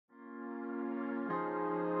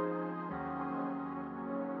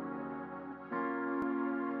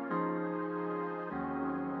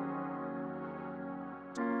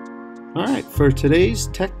Alright, for today's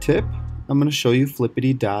tech tip, I'm going to show you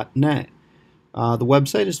flippity.net. The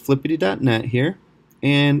website is flippity.net here,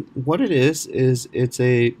 and what it is it's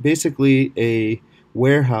basically a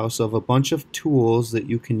warehouse of a bunch of tools that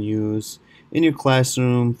you can use in your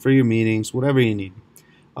classroom, for your meetings, whatever you need.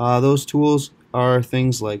 Those tools are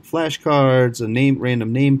things like flashcards, a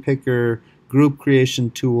random name picker, group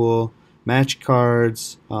creation tool, match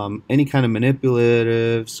cards, any kind of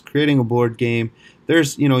manipulatives, creating a board game.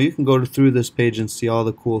 You can go through this page and see all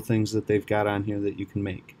the cool things that they've got on here that you can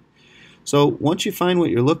make. So once you find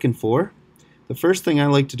what you're looking for, the first thing I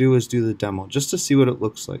like to do is do the demo just to see what it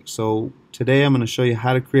looks like. So today I'm going to show you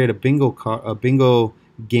how to create a bingo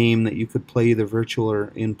game that you could play either virtual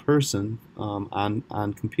or in person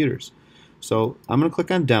on computers. So I'm going to click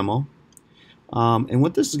on demo, and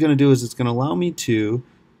what this is going to do is it's going to allow me to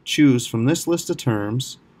choose from this list of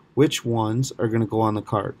terms which ones are going to go on the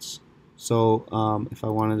cards. So if I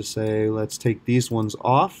wanted to say let's take these ones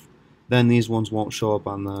off, then these ones won't show up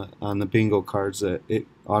on the bingo cards that it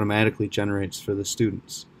automatically generates for the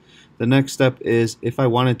students. The next step is if I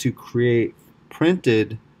wanted to create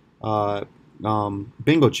printed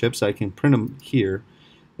bingo chips, I can print them here.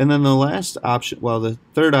 And then the last option, the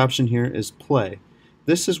third option here is play.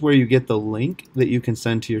 This is where you get the link that you can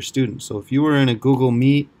send to your students. So if you were in a Google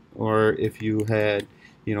Meet, or if you had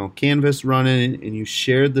Canvas running and you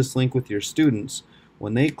shared this link with your students,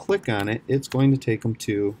 when they click on it, it's going to take them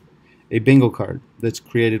to a bingo card that's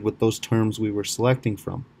created with those terms we were selecting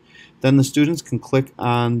from. Then the students can click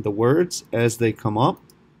on the words as they come up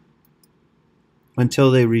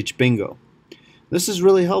until they reach bingo. This is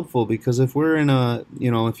really helpful because if we're in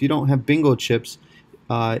if you don't have bingo chips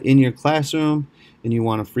in your classroom and you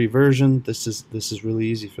want a free version, this is really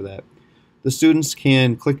easy for that. The students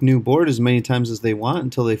can click new board as many times as they want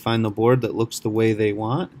until they find the board that looks the way they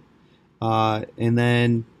want, and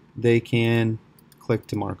then they can click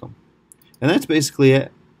to mark them. And that's basically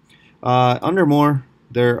it. Under more,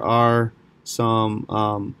 there are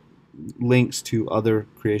some links to other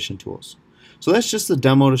creation tools. So that's just the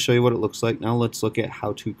demo to show you what it looks like. Now let's look at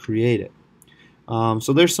how to create it.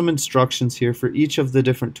 So there's some instructions here for each of the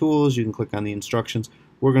different tools. You can click on the instructions.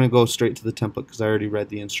 We're going to go straight to the template because I already read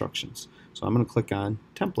the instructions. So I'm going to click on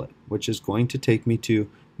template, which is going to take me to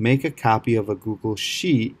make a copy of a Google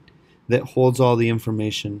Sheet that holds all the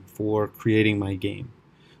information for creating my game.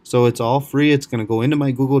 So it's all free. It's going to go into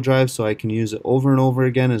my Google Drive so I can use it over and over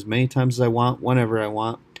again as many times as I want, whenever I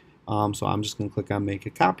want. So I'm just going to click on make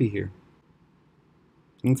a copy here.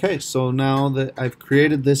 Okay, so now that I've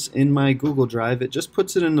created this in my Google Drive, it just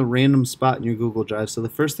puts it in the random spot in your Google Drive. So the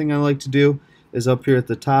first thing I like to do is up here at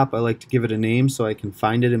the top, I like to give it a name so I can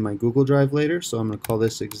find it in my Google Drive later. So I'm going to call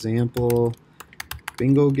this example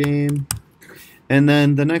bingo game. And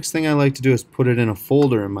then the next thing I like to do is put it in a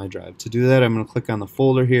folder in my drive. To do that, I'm going to click on the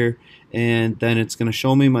folder here, and then it's going to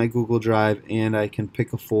show me my Google Drive, and I can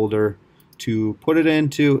pick a folder to put it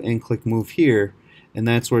into and click move here, and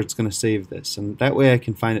that's where it's going to save this. And that way I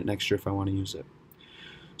can find it next year if I want to use it.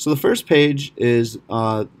 So the first page is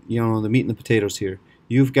the meat and the potatoes here.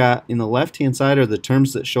 You've got in the left-hand side are the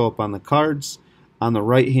terms that show up on the cards. On the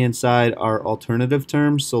right-hand side are alternative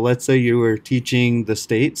terms. So let's say you were teaching the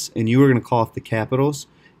states and you were going to call off the capitals,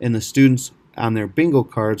 and the students on their bingo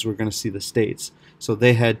cards were going to see the states. So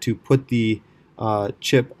they had to put the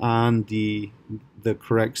chip on the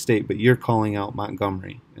correct state, but you're calling out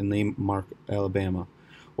Montgomery and they mark Alabama.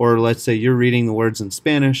 Or let's say you're reading the words in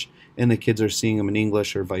Spanish and the kids are seeing them in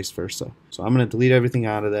English, or vice versa. So I'm going to delete everything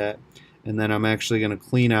out of that, and then I'm actually going to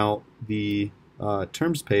clean out the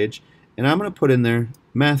terms page. And I'm going to put in there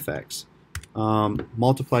math facts.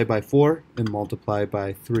 Multiply by 4 and multiply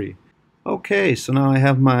by 3. Okay, so now I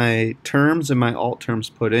have my terms and my alt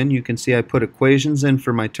terms put in. You can see I put equations in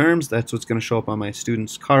for my terms. That's what's going to show up on my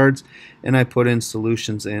students' cards. And I put in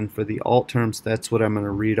solutions in for the alt terms. That's what I'm going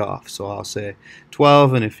to read off. So I'll say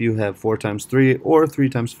 12, and if you have 4 times 3 or 3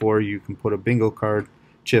 times 4, you can put a bingo card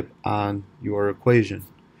chip on your equation.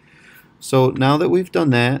 So now that we've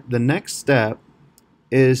done that, the next step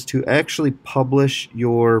is to actually publish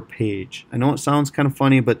your page. I know it sounds kind of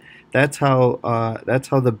funny, but that's how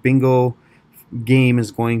the bingo game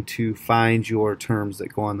is going to find your terms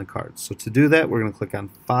that go on the cards. So to do that, we're going to click on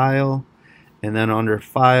File, and then under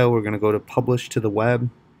File, we're going to go to Publish to the Web,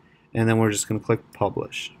 and then we're just going to click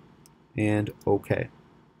Publish, and OK.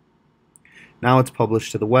 Now it's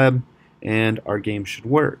published to the web, and our game should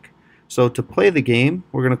work. So to play the game,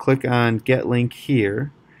 we're going to click on Get Link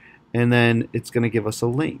here, and then it's going to give us a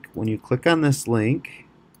link. When you click on this link,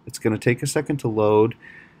 it's going to take a second to load.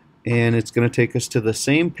 and it's going to take us to the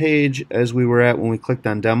same page as we were at when we clicked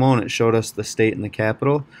on demo and it showed us the state and the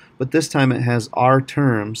capital, but this time it has our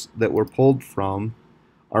terms that were pulled from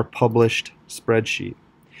our published spreadsheet.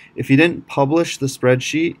 If you didn't publish the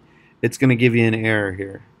spreadsheet, it's going to give you an error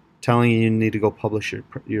here telling you need to go publish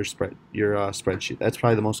your spreadsheet. That's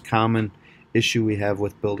probably the most common issue we have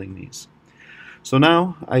with building these. So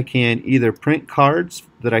now I can either print cards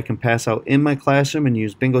that I can pass out in my classroom and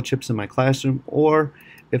use bingo chips in my classroom, or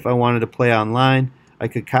if I wanted to play online, I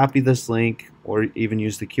could copy this link or even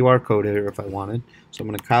use the QR code here if I wanted. So I'm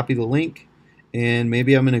going to copy the link, and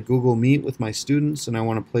maybe I'm in a Google Meet with my students and I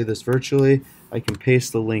want to play this virtually. I can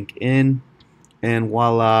paste the link in, and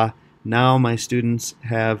voila, now my students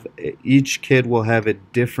have, each kid will have a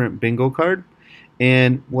different bingo card.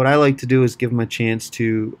 And what I like to do is give them a chance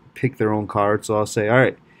to pick their own card. So I'll say, all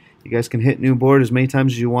right, you guys can hit new board as many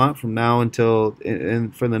times as you want from now until,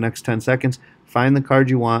 and for the next 10 seconds, find the card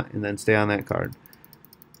you want and then stay on that card.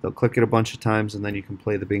 They'll click it a bunch of times and then you can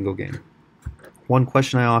play the bingo game. One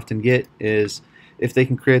question I often get is if they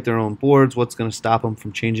can create their own boards, what's going to stop them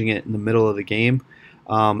from changing it in the middle of the game?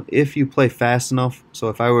 If you play fast enough, so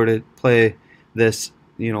if I were to play this,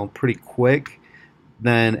 pretty quick,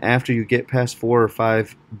 then after you get past 4 or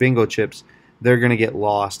 5 bingo chips, they're going to get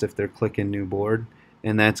lost if they're clicking new board,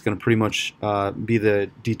 and that's going to pretty much be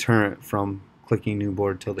the deterrent from clicking new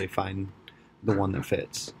board till they find the one that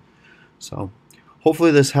fits. So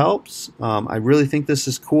hopefully this helps. I really think this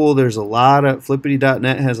is cool. There's a lot of,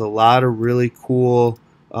 Flippity.net has a lot of really cool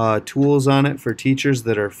tools on it for teachers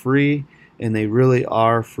that are free, and they really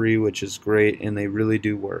are free, which is great, and they really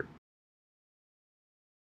do work.